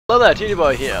Hello there, TD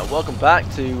Boy here. Welcome back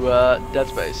to Dead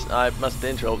Space. I messed the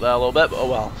intro up there a little bit, but oh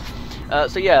well.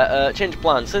 So yeah, change of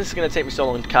plans. Since it's going to take me so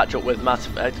long to catch up with Mass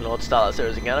Effect and all to start that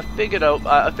series again, I figured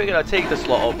I'd take the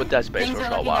slot up with Dead Space for a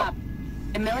short while. Up.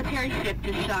 A military ship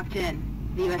just docked in,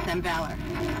 the USM Valor.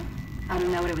 I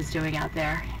don't know what it was doing out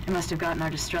there. It must have gotten our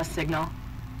distress signal.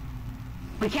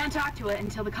 We can't talk to it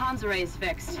until the comms array is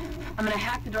fixed. I'm gonna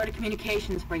hack the door to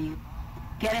communications for you.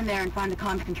 Get in there and find the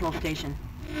comms control station.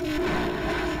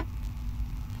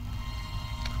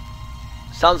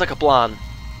 Sounds like a plan.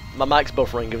 My mic's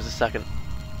buffering, give us a second.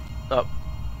 Oh.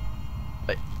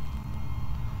 Wait.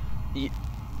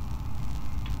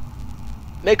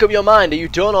 Make up your mind, are you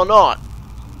done or not?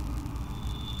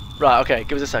 Right, okay,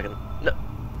 give us a second. No.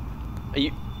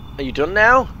 Are you done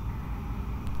now?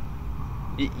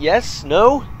 Yes?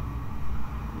 No?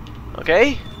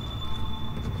 Okay.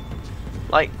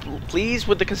 Like, please,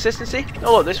 with the consistency?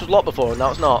 Oh look, this was locked before and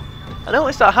now it's not. I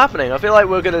noticed that happening. I feel like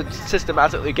we're going to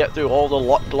systematically get through all the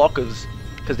locked lockers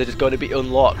because they're just going to be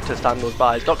unlocked as time goes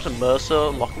by. Is Dr. Mercer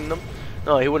unlocking them?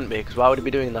 No, he wouldn't be, because why would he be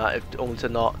doing that if only to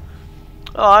not...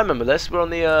 Oh, I remember this. We're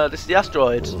on the, this is the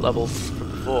asteroid level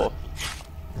from before.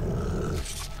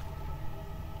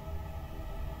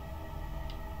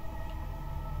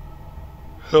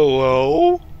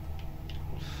 Hello?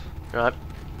 Right.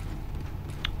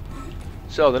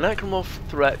 So, the necromorph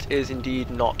threat is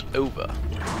indeed not over.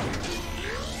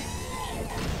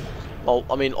 Well,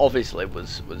 I mean, obviously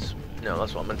was no,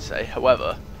 that's what I meant to say.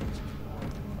 However,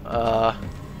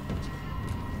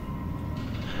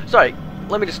 sorry,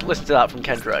 let me just listen to that from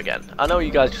Kendra again. I know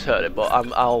you guys just heard it, but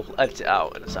I'll edit it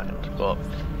out in a second. But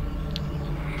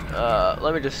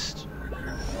let me just,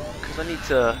 because I need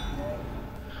to.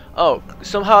 Oh,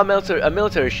 somehow a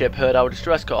military ship heard our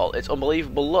distress call. It's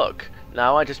unbelievable luck.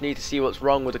 Now I just need to see what's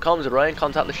wrong with the comms array and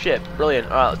contact the ship. Brilliant.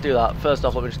 All right, let's do that. First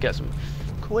off, let me just get some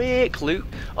quick loot.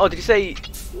 Oh, did you say...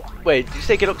 Wait, did you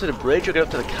say get up to the bridge or get up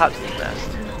to the captain's nest?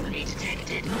 Anomaly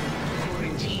detected.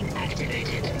 Quarantine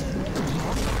activated.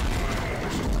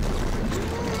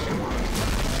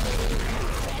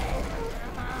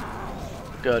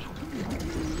 Good.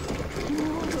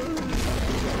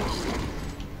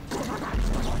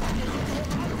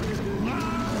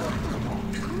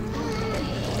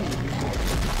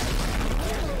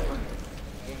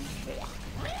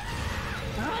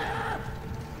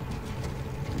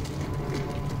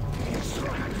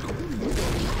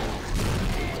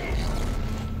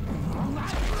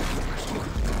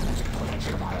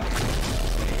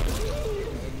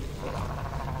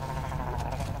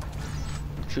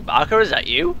 Chewbacca, is that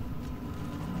you?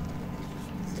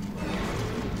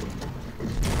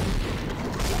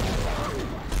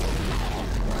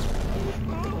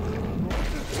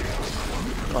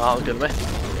 Well, that was good of me.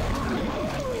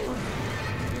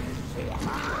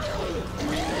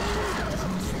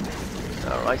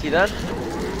 Alrighty then.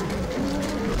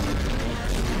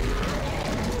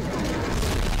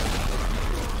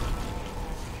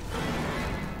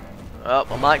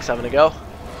 Oh, my mic's having a go.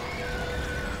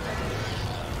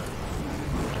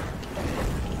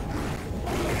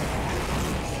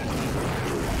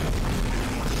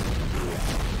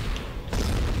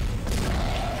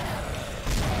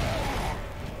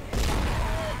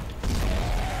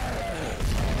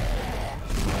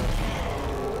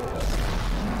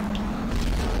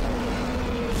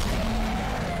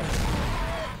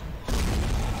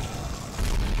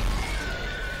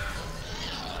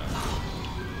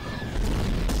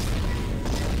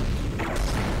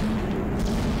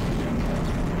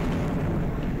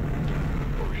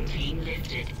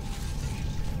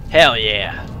 Hell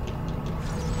yeah.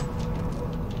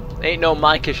 Ain't no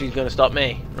mic issues gonna stop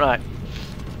me. Right.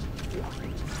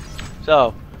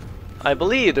 So, I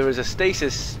believe there is a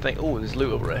stasis thing. Oh, there's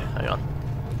loot over here. Hang on.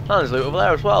 Oh, there's loot over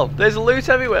there as well. There's loot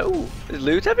everywhere. Ooh, there's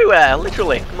loot everywhere.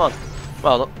 Literally. Come on.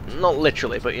 Well, not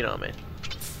literally, but you know what I mean.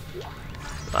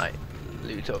 Right.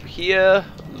 Loot over here.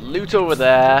 Loot over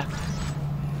there.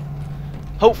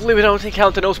 Hopefully we don't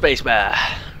encounter no space bear.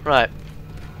 Right.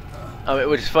 I mean,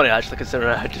 which is funny actually, considering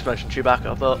I just mentioned Chewbacca.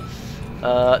 I thought,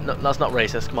 no, that's not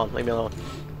racist. Come on, leave me alone.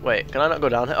 Wait, can I not go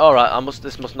down here? All right,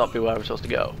 this must not be where I'm supposed to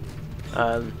go.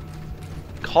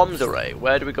 Comms array.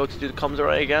 Where do we go to do the comms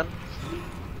array again?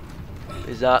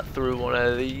 Is that through one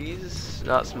of these?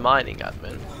 That's mining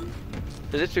admin.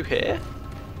 Is it through here?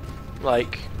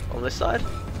 Like on this side?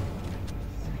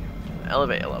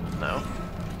 Elevator level? No.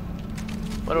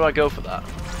 Where do I go for that?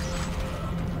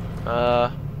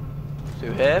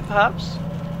 Through here, perhaps?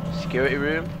 Security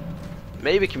room?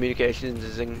 Maybe communications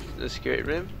is in the security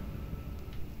room.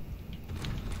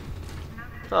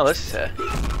 Oh, this is here.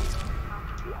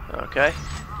 Okay.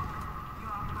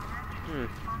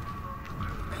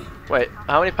 Wait,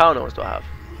 how many power nodes do I have?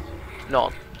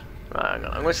 None. Right, hang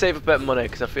on. I'm gonna save a bit of money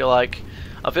because I feel like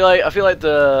the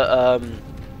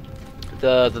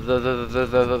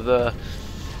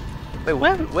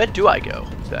wait, where do I go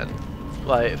then?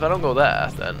 Like, if I don't go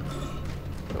there, then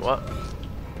wait, what?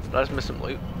 Did I just miss some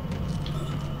loot?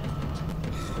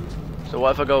 So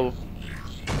what if I go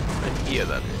in here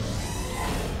then?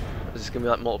 Is this gonna be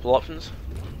like multiple options?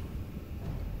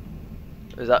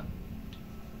 Is that?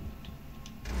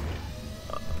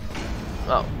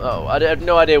 Oh, I had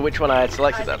no idea which one I had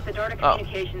selected then. The door to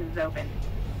communications is open,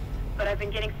 but I've been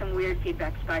getting some weird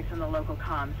feedback spikes on the local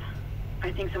comms.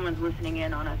 I think someone's listening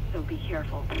in on us, so be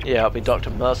careful. Yeah, it'll be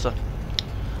Dr. Mercer.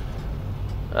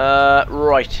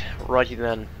 Righty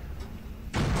then.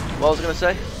 What was I gonna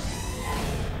say?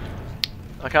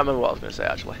 I can't remember what I was gonna say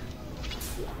actually.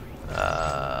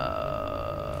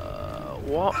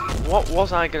 What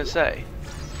was I gonna say?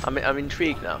 I'm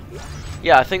intrigued now.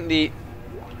 Yeah, I think the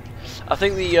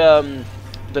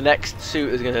next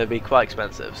suit is gonna be quite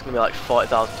expensive. It's gonna be like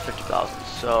 40,000 to 50,000.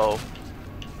 So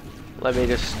let me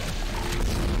just.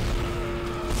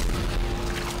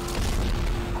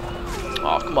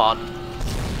 Oh, come on.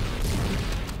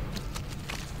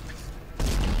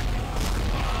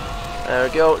 There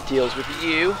we go. Deals with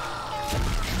you.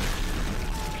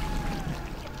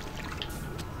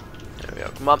 There we go.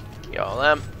 Come on. Get all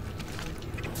them.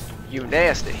 You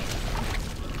nasty.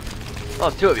 Oh,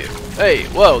 there's two of you. Hey,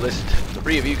 whoa, there's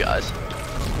 3 of you guys.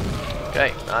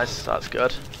 Okay, nice. That's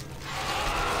good.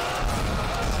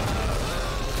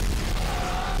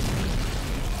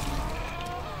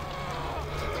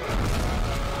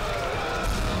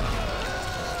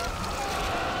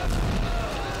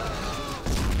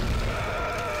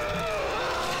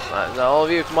 Right, is that all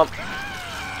of you? Come on.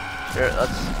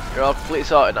 You're all completely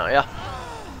sorted now, yeah?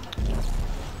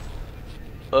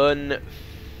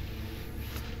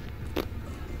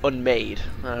 Unmade.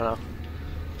 I don't know.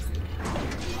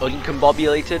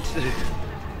 Uncombobulated.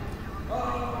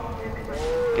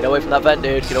 Get away from that vent,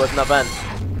 dude. Get away from that vent.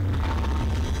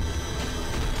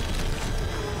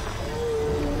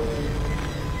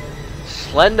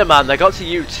 Slenderman, they got to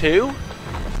you too?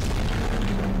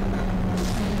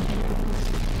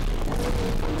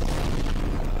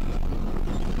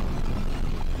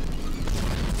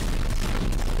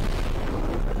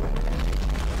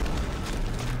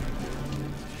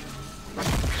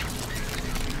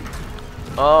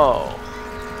 Oh,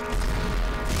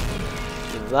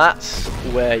 that's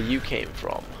where you came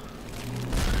from.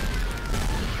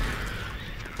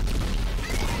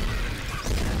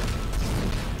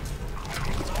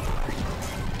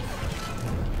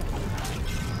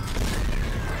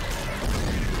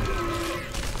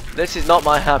 This is not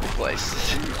my happy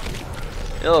place.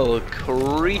 Oh,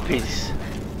 creepies.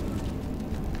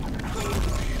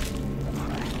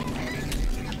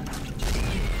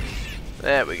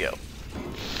 There we go.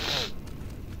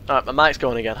 Alright, my mic's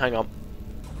going again, hang on.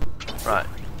 Right,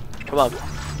 come on.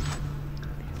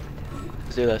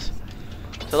 Let's do this.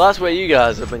 So that's where you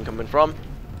guys have been coming from.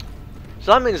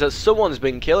 So that means that someone's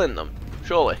been killing them,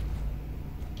 surely.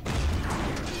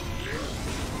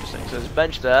 Interesting, so there's a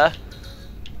bench there.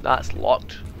 That's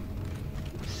locked.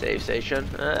 Save station.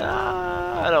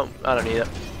 I don't need it.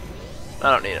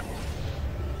 I don't need it.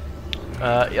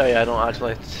 Oh yeah, I don't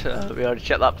actually. We already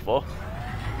checked that before.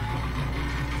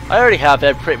 I already have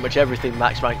pretty much everything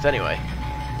max ranked anyway.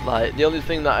 Like, the only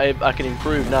thing that I can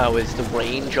improve now is the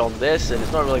range on this, and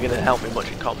it's not really going to help me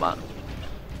much in combat.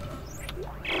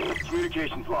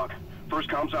 Communications log. First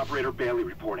comms operator Bailey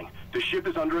reporting. The ship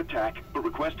is under attack, but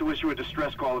requests to issue a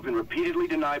distress call have been repeatedly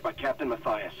denied by Captain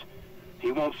Matthias.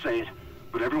 He won't say it,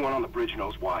 but everyone on the bridge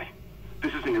knows why.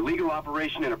 This is an illegal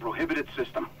operation in a prohibited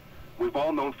system. We've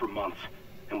all known for months,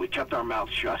 and we kept our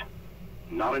mouths shut.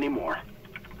 Not anymore.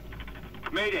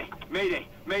 Mayday! Mayday!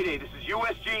 Mayday! This is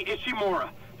USG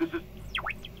Ishimura. This is...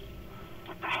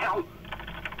 What the hell?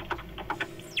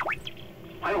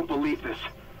 I don't believe this.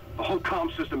 The whole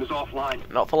comm system is offline.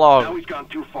 Not for long. Now he's gone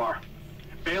too far.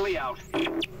 Bailey out.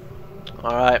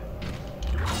 Alright.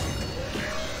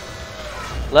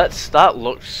 That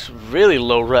looks really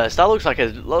low res. That looks like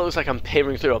I'm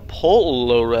peering through a portal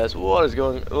low res. What is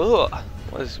going? Ugh.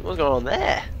 What's going on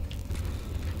there?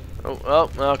 Oh,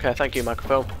 okay. Thank you,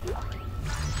 microphone.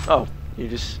 Oh, you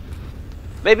just...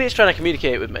 Maybe it's trying to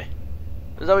communicate with me.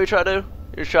 Is that what you're trying to do?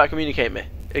 You're just trying to communicate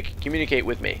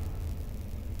with me.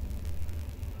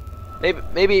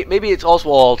 Maybe it's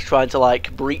Oswald trying to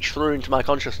like breach through into my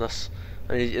consciousness,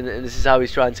 and this is how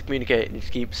he's trying to communicate, and we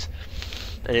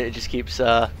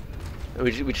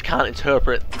just can't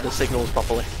interpret the signals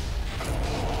properly.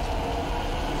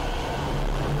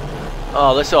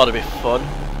 Oh, this ought to be fun.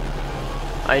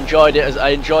 I enjoyed it as I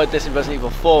enjoyed this in Resident Evil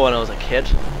 4 when I was a kid,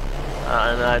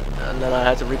 and then I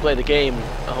had to replay the game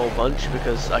a whole bunch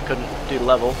because I couldn't do the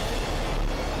level.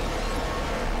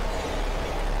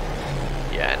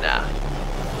 Yeah, nah.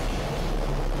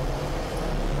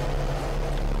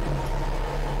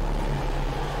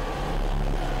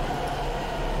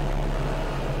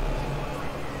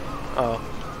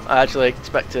 Oh, I actually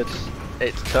expected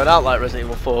it to turn out like Resident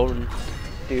Evil 4 and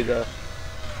do the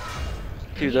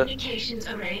Communications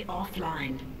array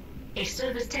offline. A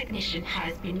service technician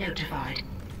has been notified.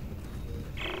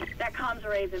 That comms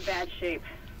array is in bad shape.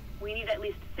 We need at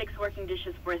least 6 working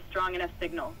dishes for a strong enough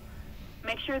signal.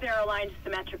 Make sure they're aligned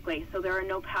symmetrically so there are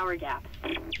no power gaps.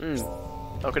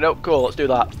 Okay, no, cool, let's do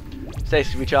that.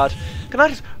 Stasis recharge. Can I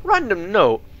just, random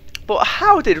note, but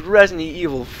how did Resident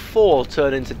Evil 4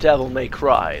 turn into Devil May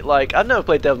Cry? Like, I've never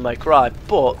played Devil May Cry,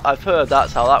 but I've heard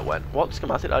that's how that went. What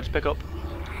schematic did I just pick up?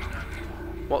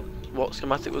 What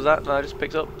schematic was that I just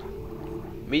picked up?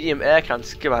 Medium air can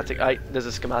schematic. There's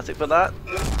a schematic for that?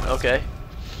 Okay.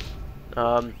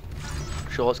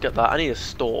 Sure, let's get that. I need a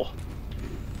store.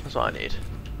 That's what I need.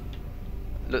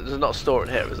 There's not a store in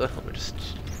here, is there? Let me just...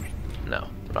 No.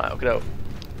 Right, okay, no.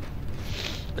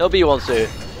 There'll be one soon.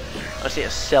 I just need to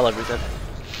sell everything.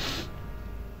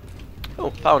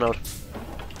 Oh, power node.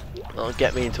 That'll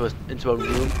get me into a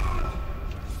room.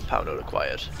 Power node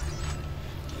acquired.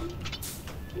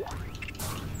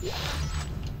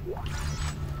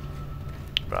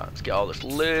 Right, let's get all this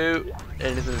loot.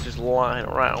 Anything that's just lying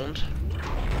around.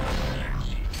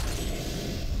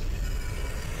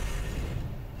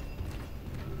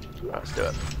 Right, let's do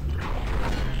it.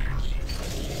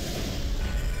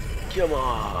 Come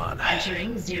on.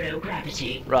 Entering zero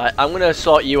gravity. Right, I'm gonna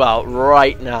sort you out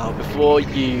right now before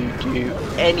you do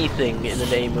anything in the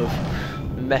name of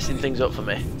messing things up for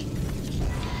me.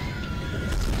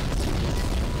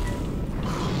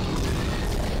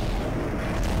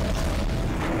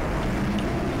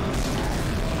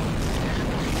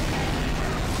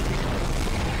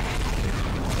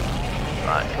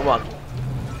 Right, come on.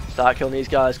 Start killing these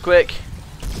guys quick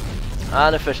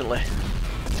and efficiently.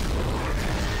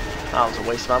 That was a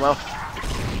waste of ammo.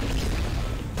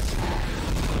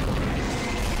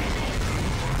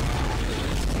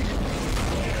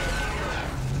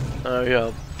 There we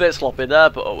go. Bit sloppy there,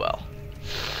 but oh well.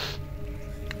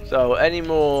 So, any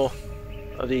more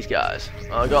of these guys?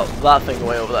 I got that thing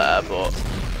way over there, but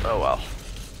oh well.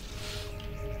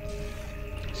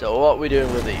 So, what are we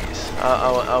doing with these?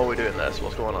 How are we doing this?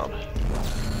 What's going on?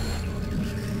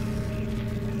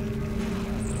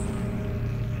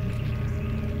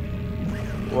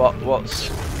 What's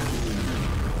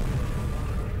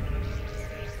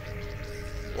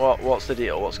the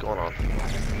deal? What's going on?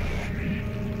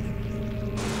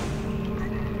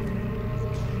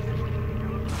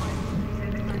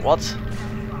 What?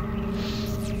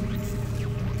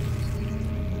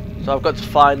 So I've got to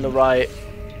find the right...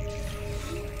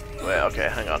 Wait, okay,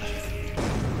 hang on.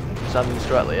 Standing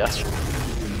directly, yeah?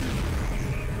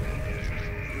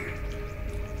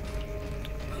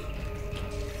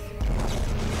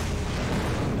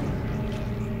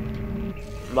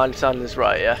 My understanding is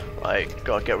right, yeah? Like,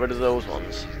 gotta get rid of those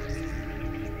ones.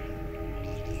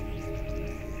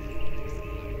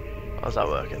 How's that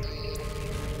working?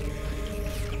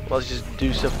 Let's just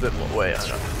do stuff a bit more. Wait,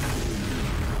 hang on.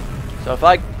 So if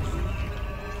I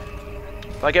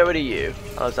get rid of you,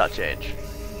 how does that change?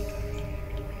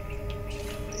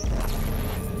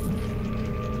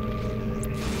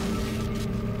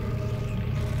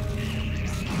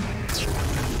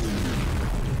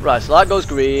 Right, so that goes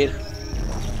green.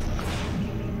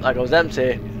 That goes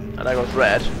empty, and that goes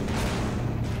red.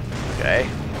 Okay.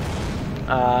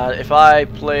 And if I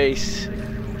place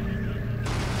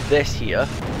this here,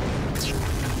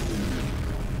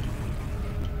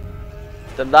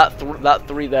 then that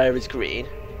three there is green.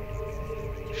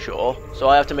 Sure. So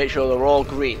I have to make sure they're all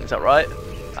green. Is that right?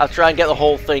 I have to try and get the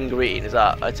whole thing green. Is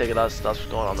that? I take it that's what's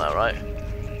going on there, right?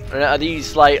 And are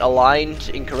these like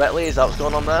aligned incorrectly? Is that what's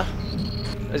going on there?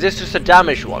 Is this just a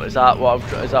damaged one? Is that what I've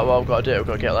got to do? I've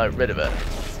got to get like rid of it.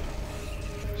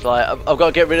 So like, I've got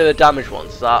to get rid of the damaged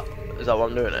ones. Is that what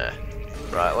I'm doing here?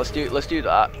 Right. Let's do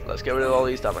that. Let's get rid of all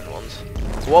these damaged ones.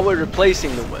 So what we're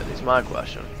replacing them with is my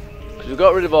question. Because we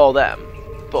got rid of all them,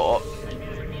 but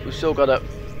we've still got to.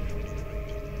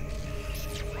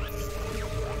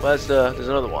 There's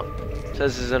another one. It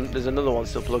says there's another one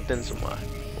still plugged in somewhere.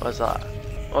 Where's that?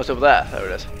 Oh, it's over there. There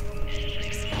it is.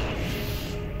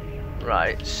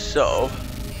 Right, so...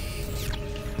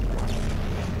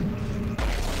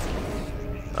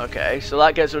 Okay, so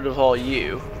that gets rid of all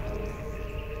you.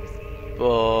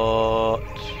 But...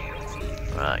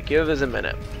 Right, Give us a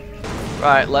minute.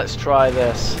 Right, let's try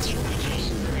this.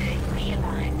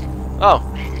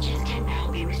 Oh. Messages can now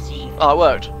be received. Oh, it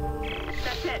worked.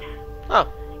 That's it.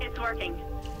 Oh. It's working.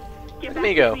 Get Let back me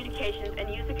to go. communications and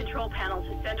use the control panel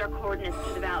to send our coordinates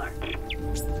to the Valor.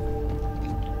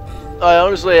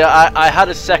 I had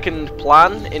a second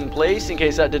plan in place in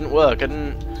case that didn't work.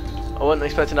 I wasn't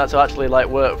expecting that to actually like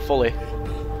work fully.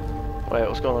 Wait,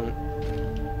 what's going on?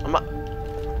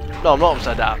 No, I'm not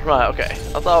upside down. Right, okay.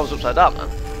 I thought I was upside down then.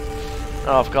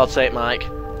 Oh, for God's sake, Mike.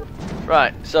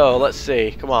 Right, so let's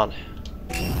see. Come on.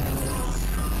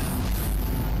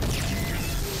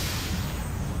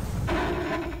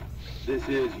 This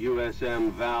is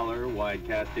USM Valor,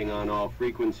 widecasting on all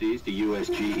frequencies to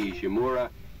USG Ishimura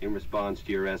in response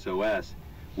to your SOS.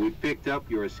 We've picked up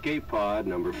your escape pod,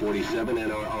 number 47,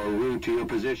 and are en route to your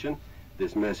position.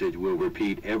 This message will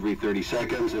repeat every 30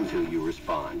 seconds until you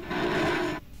respond.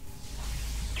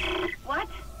 What?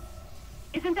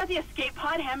 Isn't that the escape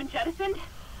pod Hammond jettisoned?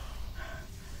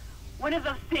 One of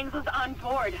those things was on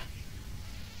board.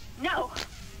 No.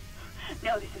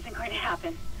 No, this isn't going to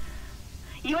happen.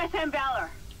 USM Valor.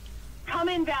 Come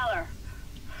in, Valor.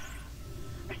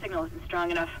 Our signal isn't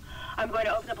strong enough. I'm going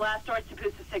to open the blast doors to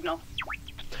boost the signal.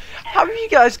 How have you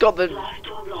guys got the... Blast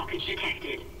door blockage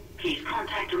detected. Please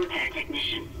contact a repair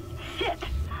technician. Shit!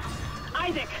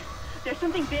 Isaac, there's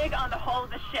something big on the hull of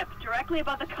the ship, directly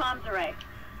above the comms array.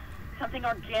 Something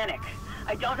organic.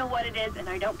 I don't know what it is, and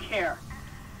I don't care.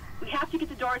 We have to get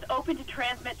the doors open to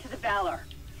transmit to the Valor.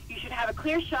 You should have a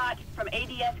clear shot from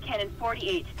ADS Cannon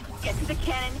 48. Get to the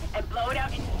cannon and blow it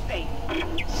out into space.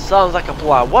 Sounds like a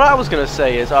plan. What I was going to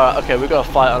say is, alright, okay, we've got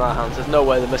a fight on our hands. There's no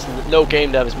way they're missing... No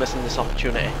game dev is missing this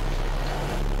opportunity.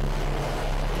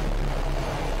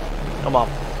 Come on.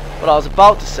 What I was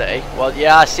about to say, well,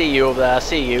 yeah, I see you over there. I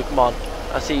see you. Come on.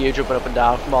 I see you jumping up and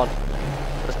down. Come on.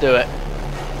 Let's do it.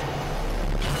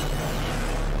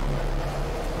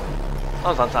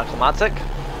 That was anticlimactic.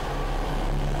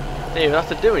 Didn't even have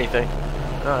to do anything.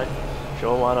 Alright.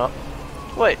 Sure, why not?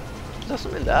 Wait. Is there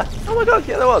something there? Oh my god,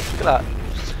 yeah, there was. Look at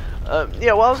that.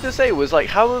 Yeah, what I was going to say was, like,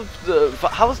 how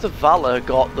has the Valor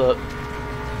got the...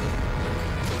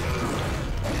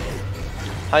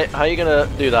 How are you going to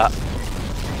do that?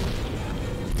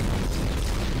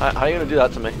 How are you going to do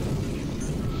that to me?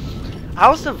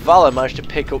 How's the Valor managed to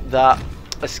pick up that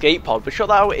escape pod? We shot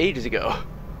that out ages ago.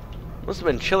 Must have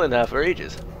been chilling there for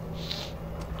ages.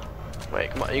 Wait,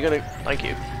 come on, are you going to... Thank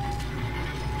you.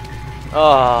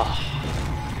 Ah.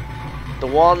 The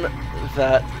one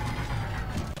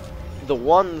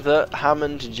that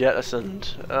Hammond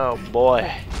jettisoned. Oh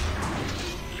boy.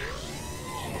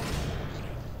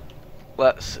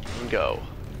 Let's go.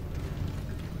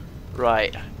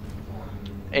 Right.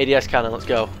 ADS cannon, let's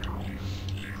go.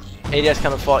 ADS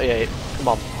cannon 48. Come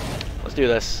on. Let's do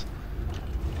this.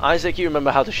 Isaac, you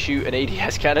remember how to shoot an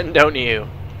ADS cannon, don't you?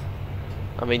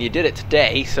 I mean, you did it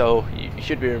today, so you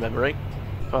should be remembering.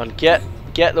 Come on, get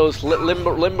those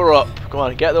limber up. Come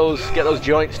on, get those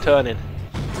joints turning.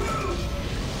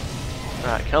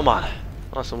 Right, come on.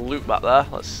 There's some loot back there.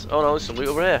 Let's. Oh no, there's some loot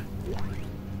over here.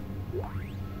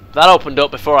 That opened up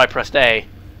before I pressed A.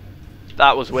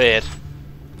 That was weird.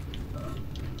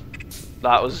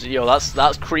 That was, yo,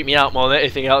 that's creeped me out more than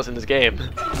anything else in this game.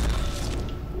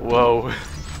 Whoa.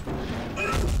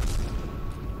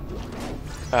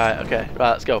 Alright, okay,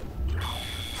 right, let's go.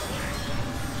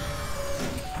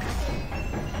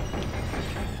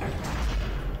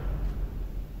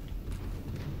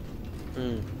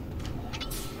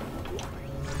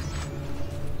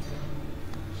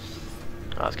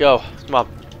 Let's go. Come on.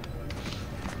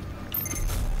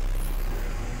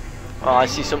 Oh, I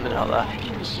see something out there.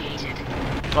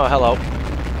 Oh, hello.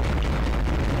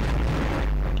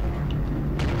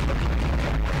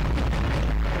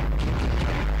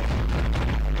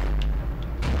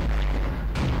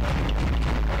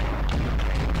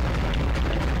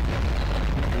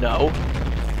 No.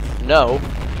 No.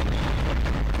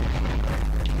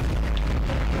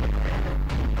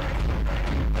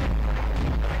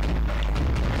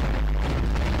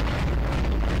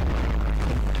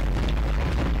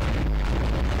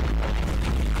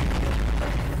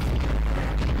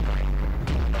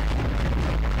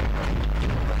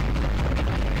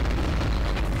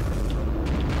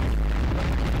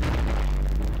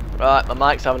 Right, my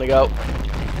mic's having a go.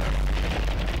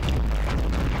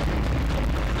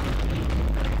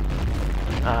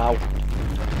 Ow.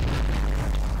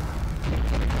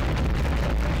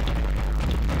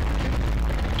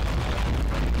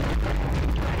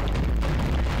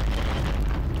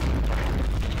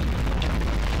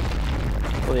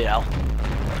 Bloody hell.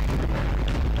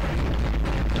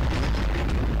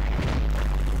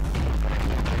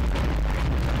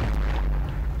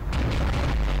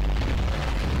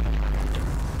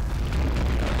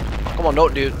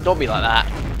 on, don't be like that.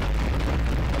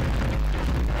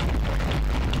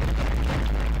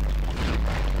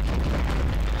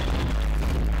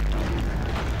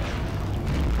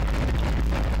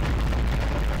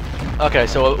 Okay,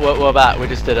 so we're back. We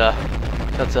just did a.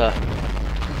 That's a.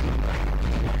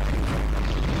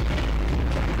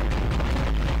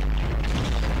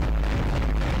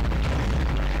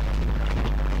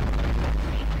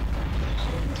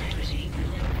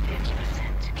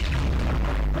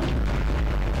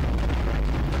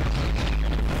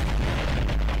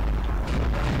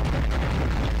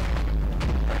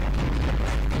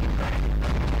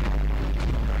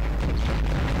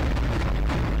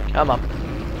 Come on.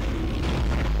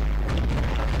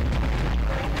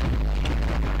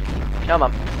 Come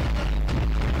on.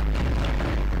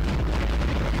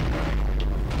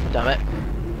 Damn it.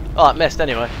 Oh, it missed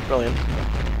anyway. Brilliant.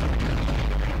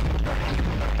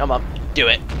 Come on. Do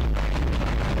it.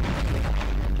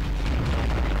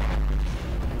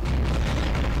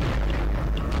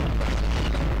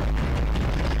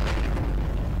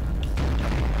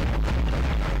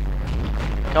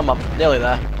 Come on. Nearly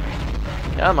there.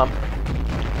 Come on.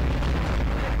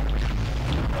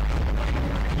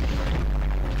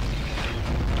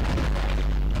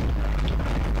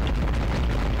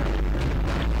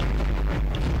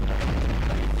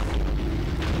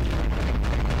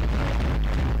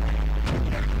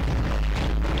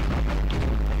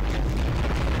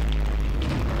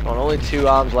 Only 2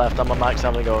 arms left. I'm a max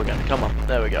having to go again. Come on.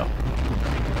 There we go.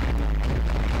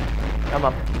 Come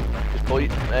on. Just pull you.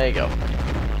 There you go.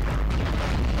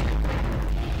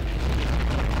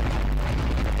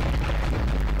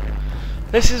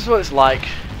 This is what it's like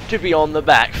to be on the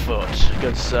back foot.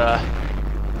 Good sir.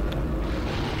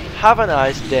 Have a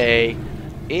nice day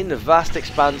in the vast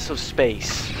expanse of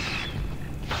space.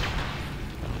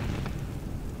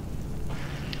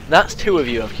 That's 2 of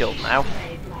you I've killed now.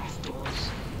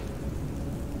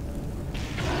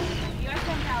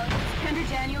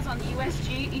 On the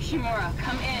USG Ishimura,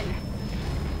 come in.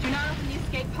 Do not open the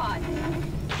escape pod.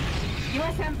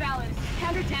 USM Valor, this is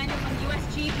Commander Daniels on the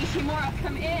USG Ishimura,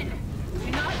 come in.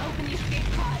 Do not open the escape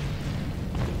pod.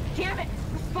 Damn it,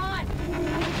 respond.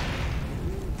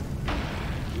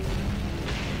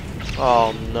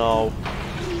 Oh no.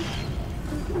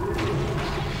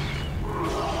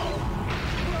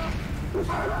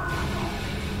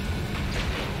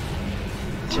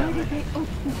 Damn it.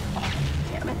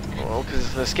 Damn it. Well, because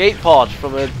it's an escape pod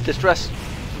from a distress.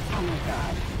 Oh my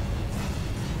god.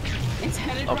 It's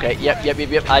headed Okay, right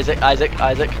yep. Isaac. Isaac,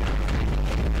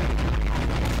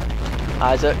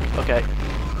 okay.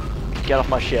 Get off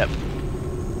my ship.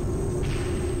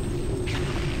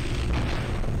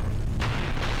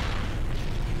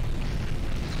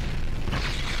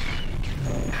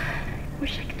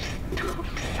 Wish I could just talk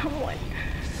to someone.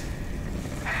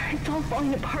 It's all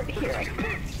falling apart here.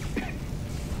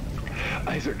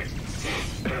 Isaac.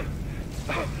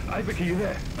 Isaac, are you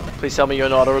there? Please tell me you're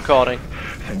not a recording.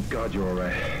 Thank God you're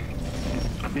alright.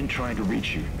 I've been trying to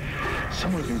reach you.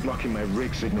 Someone's been blocking my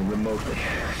rig signal remotely.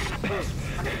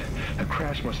 A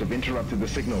crash must have interrupted the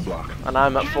signal block. And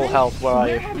I'm at full health. Where are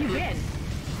you? Where have you been?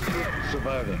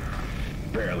 Surviving.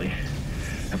 Barely.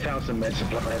 I found some med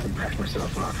supplies and patched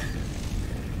myself up.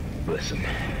 Listen.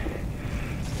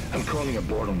 I'm calling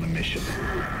aboard on the mission.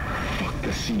 Fuck the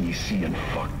CEC and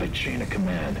fuck the chain of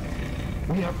command.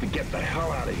 We have to get the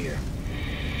hell out of here.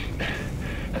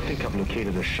 I think I've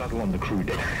located a shuttle on the crew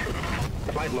deck.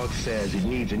 Flight log says it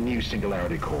needs a new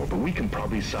singularity core, but we can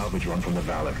probably salvage one from the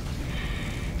Valor.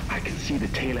 I can see the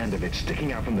tail end of it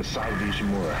sticking out from the side of the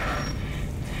Ishimura.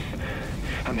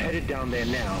 I'm headed down there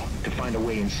now to find a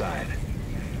way inside.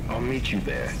 I'll meet you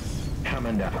there.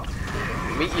 Hammond out.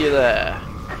 Meet you there.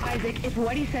 Isaac, if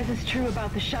what he says is true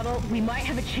about the shuttle, we might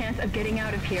have a chance of getting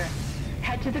out of here.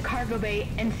 Head to the cargo bay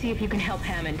and see if you can help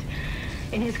Hammond.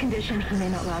 In his condition, he may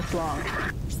not last long.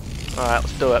 Alright,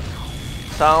 let's do it.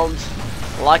 Sounds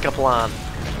like a plan.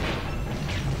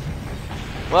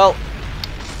 Well,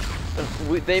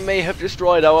 they may have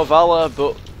destroyed our Valor,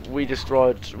 but we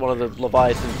destroyed one of the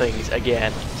Leviathan things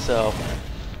again. So,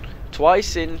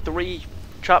 twice in 3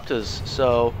 chapters,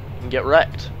 so we can get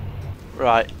wrecked.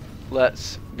 Right,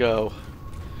 let's go.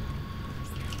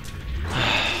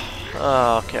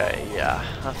 Okay, yeah.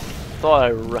 I thought I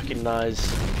recognized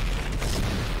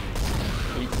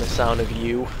the sound of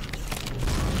you.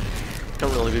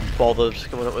 Don't really be bothered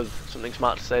coming up with something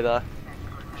smart to say there.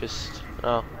 Just,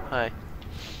 oh, hi.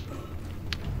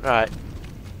 Right.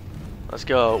 Let's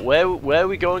go. Where are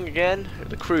we going again?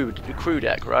 The crew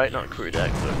deck, right? Not crew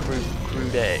deck, the crew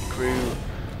deck,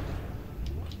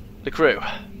 the crew.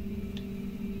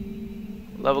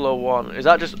 Level 01. Is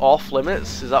that just off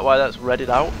limits? Is that why that's redded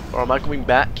out? Or am I coming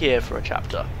back here for a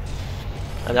chapter?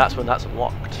 And that's when that's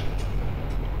unlocked.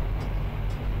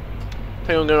 I think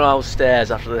I'm going to go downstairs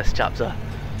after this chapter.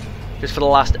 Just for the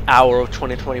last hour of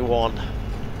 2021.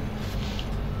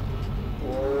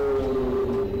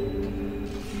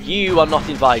 You are not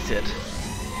invited.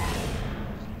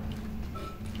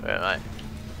 Alright.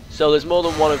 So there's more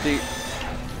than one of the...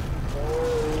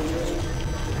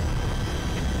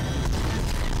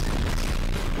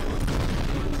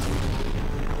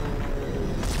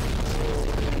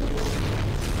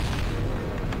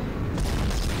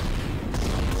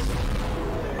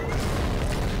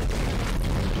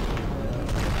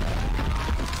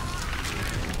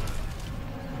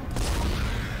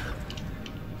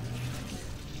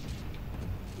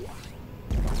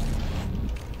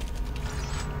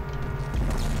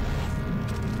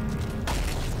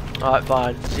 Alright,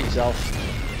 fine. Seat yourself.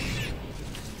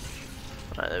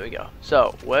 Alright, there we go.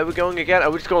 So, where are we going again?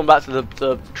 Are we just going back to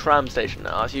the tram station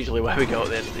now? That's usually where we go at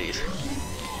the end of these.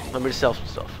 Let me just sell some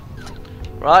stuff.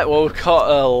 Right, well we've got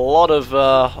a lot of,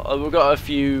 we've got a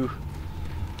few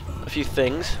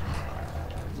things.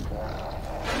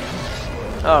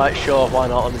 Alright, sure, why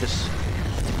not? Let me just...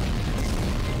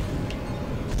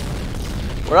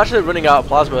 We're actually running out of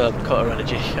plasma cutter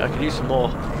energy. I could use some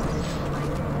more.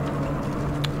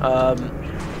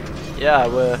 Yeah,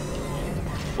 we're...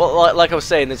 Well, like I was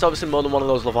saying, it's obviously more than one of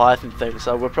those Leviathan things,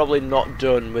 so we're probably not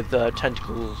done with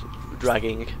tentacles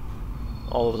dragging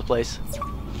all over the place.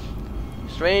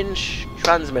 Strange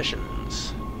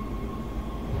transmissions.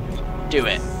 Do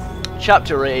it.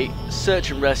 Chapter 8,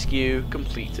 Search and Rescue,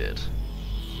 completed.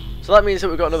 So that means that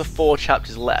we've got another 4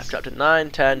 chapters left. Chapter 9,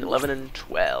 10, 11, and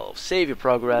 12. Save your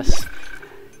progress.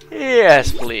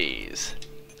 Yes, please.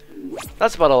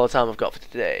 That's about all the time I've got for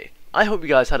today. I hope you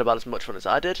guys had about as much fun as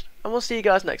I did, and we'll see you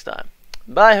guys next time.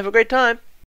 Bye, have a great time!